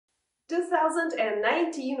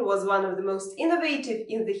2019 was one of the most innovative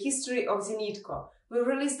in the history of Zenitco. We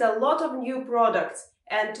released a lot of new products,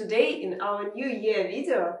 and today in our New Year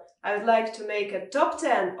video I would like to make a top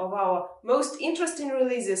 10 of our most interesting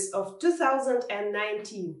releases of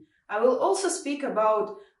 2019. I will also speak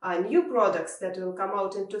about new products that will come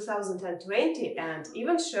out in 2020 and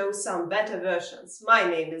even show some beta versions. My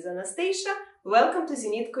name is Anastasia. Welcome to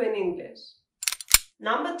Zenitco in English.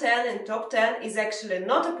 Number 10 in top 10 is actually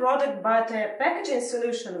not a product but a packaging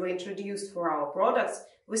solution we introduced for our products.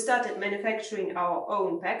 We started manufacturing our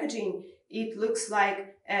own packaging. It looks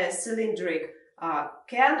like a cylindric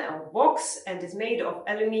can or box and is made of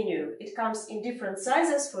aluminium. It comes in different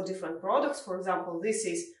sizes for different products. For example, this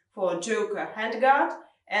is for Joker handguard,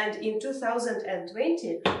 and in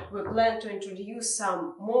 2020 we plan to introduce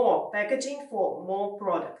some more packaging for more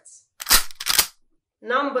products.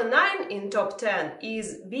 Number 9 in top 10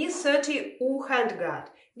 is B30U handguard.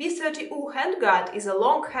 B30U handguard is a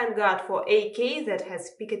long handguard for AK that has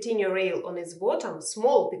Picatinny rail on its bottom,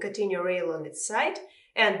 small Picatinny rail on its side,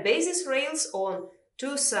 and basis rails on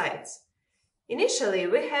two sides. Initially,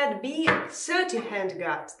 we had B30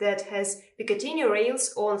 handguard that has Picatinny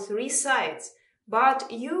rails on three sides, but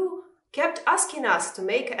you kept asking us to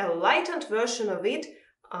make a lightened version of it,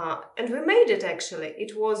 and we made it actually.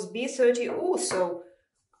 It was B30U, so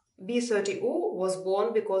B30U was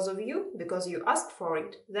born because of you, because you asked for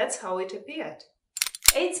it. That's how it appeared.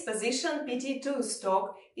 8th position PT2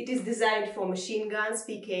 stock. It is designed for machine guns,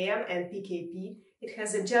 PKM and PKP. It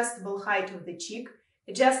has adjustable height of the cheek,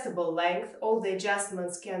 adjustable length. All the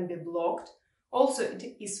adjustments can be blocked. Also,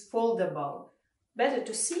 it is foldable. Better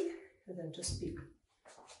to see than to speak.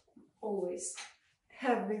 Always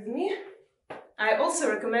have with me. I also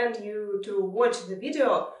recommend you to watch the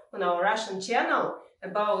video on our Russian channel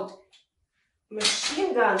about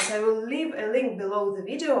machine guns. I will leave a link below the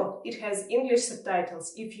video. It has English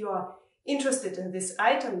subtitles. If you are interested in this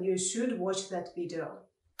item, you should watch that video.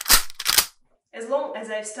 As long as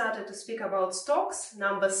I've started to speak about stocks,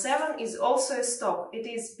 number 7 is also a stock. It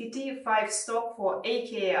is PT5 stock for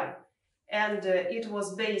AKM, and it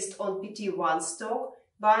was based on PT1 stock,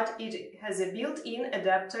 but it has a built-in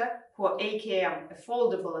adapter for AKM, a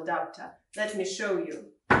foldable adapter. Let me show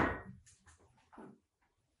you.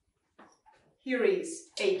 Here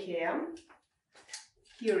is AKM,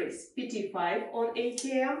 here is PT5 on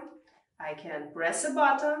AKM. I can press a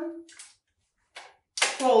button,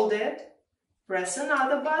 fold it, press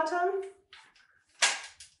another button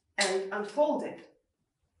and unfold it.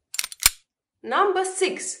 Number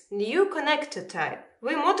 6, new connector type.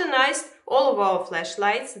 We modernized all of our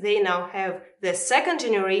flashlights. They now have the second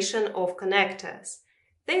generation of connectors.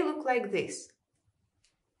 They look like this.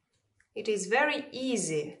 It is very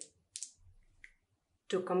easy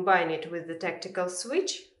to combine it with the tactical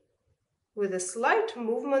switch with a slight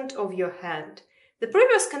movement of your hand. The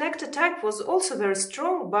previous connector type was also very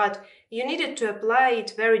strong, but you needed to apply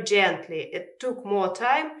it very gently. It took more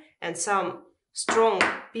time and some strong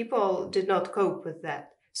people did not cope with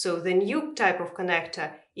that. So the new type of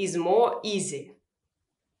connector is more easy.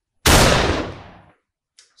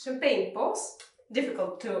 Champagne pause.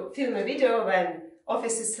 Difficult to film a video when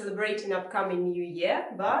office is celebrating upcoming New Year,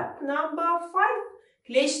 but number 5.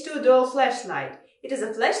 Klech 2 dual flashlight. It is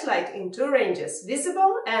a flashlight in two ranges,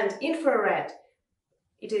 visible and infrared.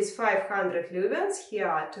 It is 500 lumens. Here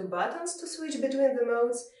are two buttons to switch between the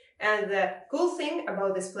modes. And the cool thing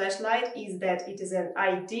about this flashlight is that it is an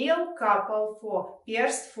ideal couple for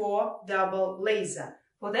pierced 4 double laser.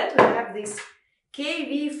 For that we have this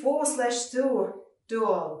KV4/2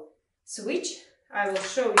 dual switch. I will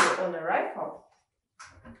show you on a rifle.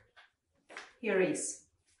 Here is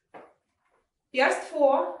pierced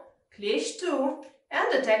 4, Klech 2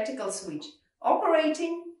 and a tactical switch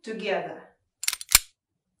operating together.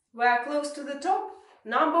 We are close to the top.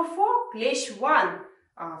 Number 4, Klech 1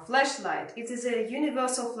 flashlight. It is a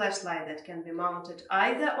universal flashlight that can be mounted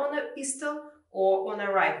either on a pistol or on a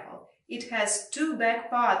rifle. It has two back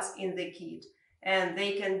parts in the kit and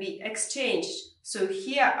they can be exchanged. So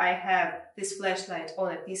here I have this flashlight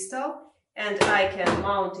on a pistol and I can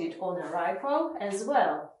mount it on a rifle as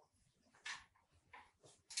well.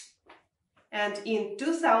 And in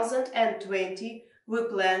 2020 we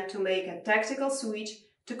plan to make a tactical switch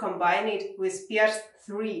to combine it with pierced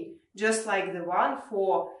 3, just like the one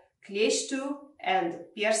for Klech 2 and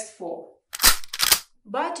pierced 4.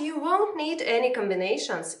 But you won't need any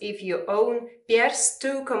combinations if you own pierced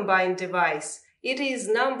 2 combined device. It is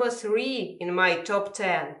number 3 in my top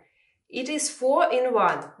 10. It is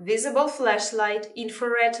 4-in-1, visible flashlight,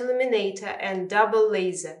 infrared illuminator and double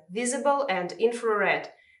laser, visible and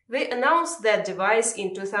infrared. We announced that device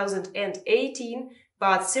in 2018,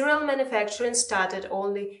 but serial manufacturing started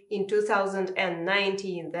only in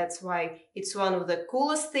 2019. That's why it's one of the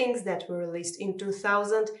coolest things that we released in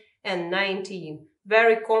 2019.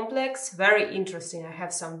 Very complex, very interesting. I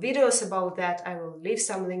have some videos about that. I will leave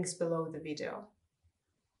some links below the video.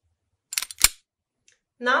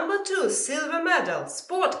 Number 2, silver medal,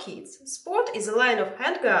 Sport Kits. Sport is a line of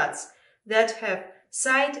handguards that have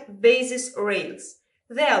side basis rails.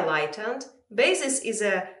 They are lightened. Basis is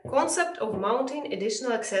a concept of mounting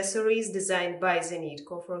additional accessories designed by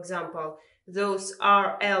Zenitco. For example, those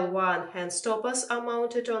RL1 hand stoppers are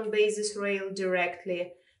mounted on basis rail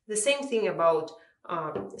directly. The same thing about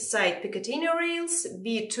side Picatinny rails,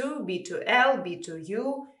 B2, B2L,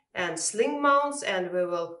 B2U, and sling mounts, and we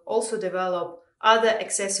will also develop other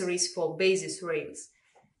accessories for basis rails.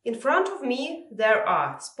 In front of me there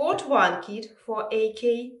are Sport 1 kit for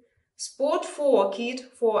AK, Sport 4 kit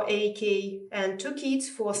for AK, and 2 kits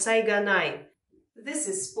for Saiga 9. This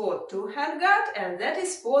is Sport 2 handguard and that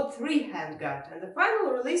is Sport 3 handguard. And the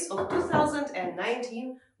final release of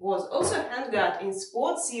 2019 was also handguard in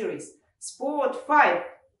Sport series, Sport 5.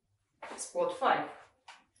 Sport 5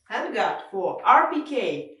 handguard for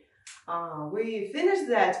RPK. We finished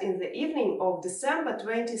that in the evening of December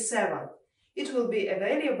 27th. It will be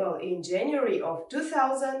available in January of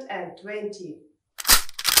 2020.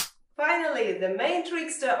 Finally, the main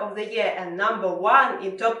trickster of the year and number 1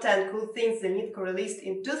 in top 10 cool things Zenitco released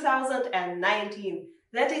in 2019.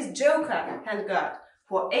 That is Joker handguard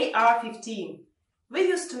for AR-15. We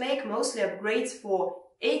used to make mostly upgrades for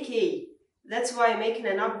AK. That's why making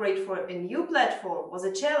an upgrade for a new platform was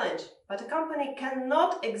a challenge, but a company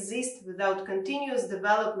cannot exist without continuous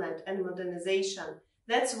development and modernization.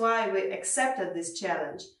 That's why we accepted this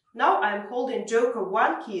challenge. Now I'm holding Joker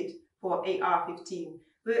 1 kit for AR-15.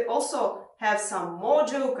 We also have some more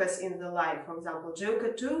Jokers in the line, for example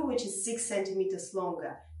Joker 2, which is 6 centimeters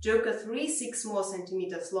longer, Joker 3, 6 more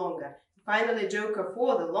centimeters longer, finally Joker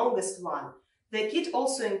 4, the longest one. The kit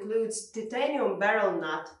also includes titanium barrel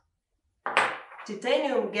nut,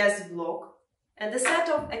 titanium gas block, and a set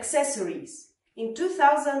of accessories. In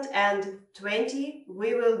 2020,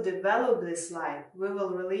 we will develop this line. We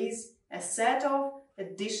will release a set of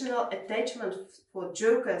additional attachments for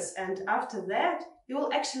Jokers, and after that, you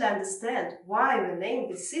will actually understand why we named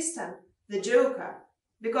this system the Joker,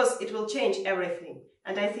 because it will change everything.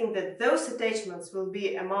 And I think that those attachments will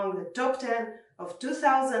be among the top 10 of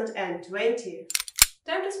 2020.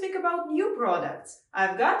 Time to speak about new products.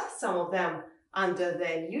 I've got some of them under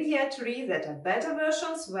the New Year tree that are beta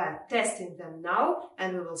versions. We're testing them now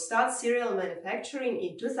and we will start serial manufacturing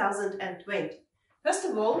in 2020. First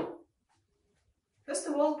of all,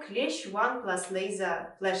 Clash 1 plus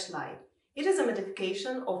laser flashlight. It is a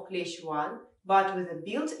modification of Clash 1 but with a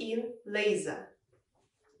built-in laser.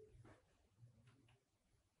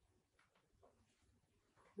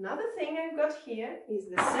 Another thing I've got here is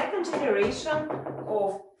the second generation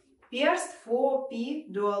of Pierced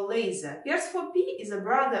 4P dual laser. Pierced 4P is a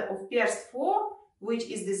brother of Pierced 4, which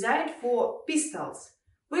is designed for pistols.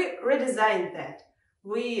 We redesigned that.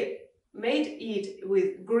 We made it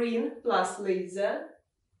with green plus laser.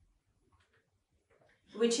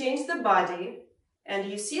 We changed the body, and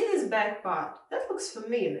you see this back part. That looks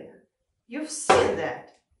familiar. You've seen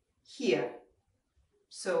that here.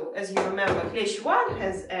 So, as you remember, Clash 1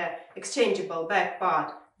 has an exchangeable back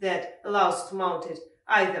part that allows to mount it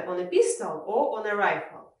either on a pistol or on a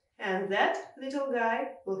rifle. And that little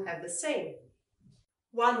guy will have the same.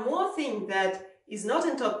 One more thing that is not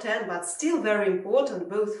in top 10 but still very important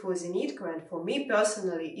both for Zenitco and for me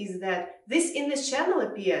personally is that this English channel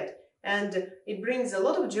appeared, and it brings a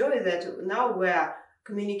lot of joy that now we're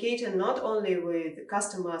communicating not only with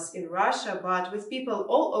customers in Russia but with people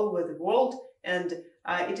all over the world, and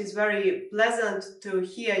it is very pleasant to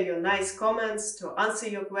hear your nice comments, to answer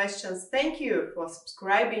your questions. Thank you for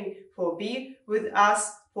subscribing, for being with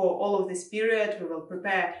us for all of this period. We will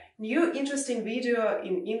prepare new interesting video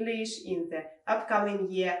in English in the upcoming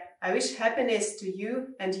year. I wish happiness to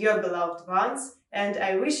you and your beloved ones, and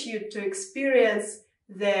I wish you to experience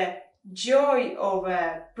the joy of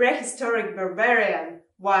a prehistoric barbarian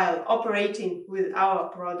while operating with our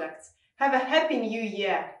products. Have a happy new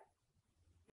year!